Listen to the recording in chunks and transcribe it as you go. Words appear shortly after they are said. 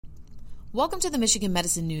Welcome to the Michigan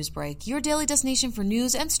Medicine News Break, your daily destination for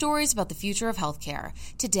news and stories about the future of healthcare.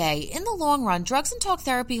 Today, in the long run, drugs and talk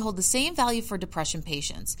therapy hold the same value for depression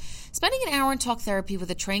patients. Spending an hour in talk therapy with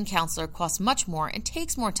a trained counselor costs much more and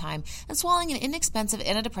takes more time than swallowing an inexpensive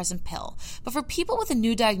antidepressant pill. But for people with a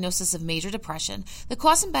new diagnosis of major depression, the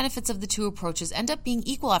costs and benefits of the two approaches end up being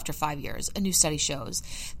equal after 5 years, a new study shows.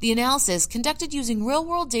 The analysis, conducted using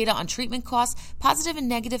real-world data on treatment costs, positive and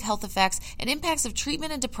negative health effects, and impacts of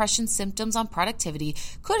treatment and depression symptoms on productivity,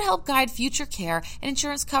 could help guide future care and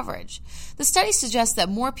insurance coverage. The study suggests that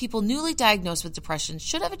more people newly diagnosed with depression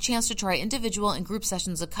should have a chance to try individual and group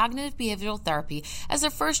sessions of cognitive behavioral therapy as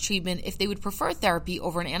their first treatment if they would prefer therapy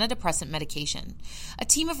over an antidepressant medication. A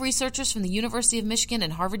team of researchers from the University of Michigan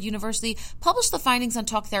and Harvard University published the findings on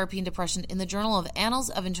talk therapy and depression in the Journal of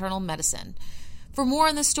Annals of Internal Medicine. For more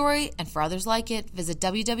on this story and for others like it, visit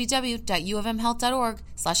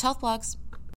www.uofmhealth.org/healthblogs.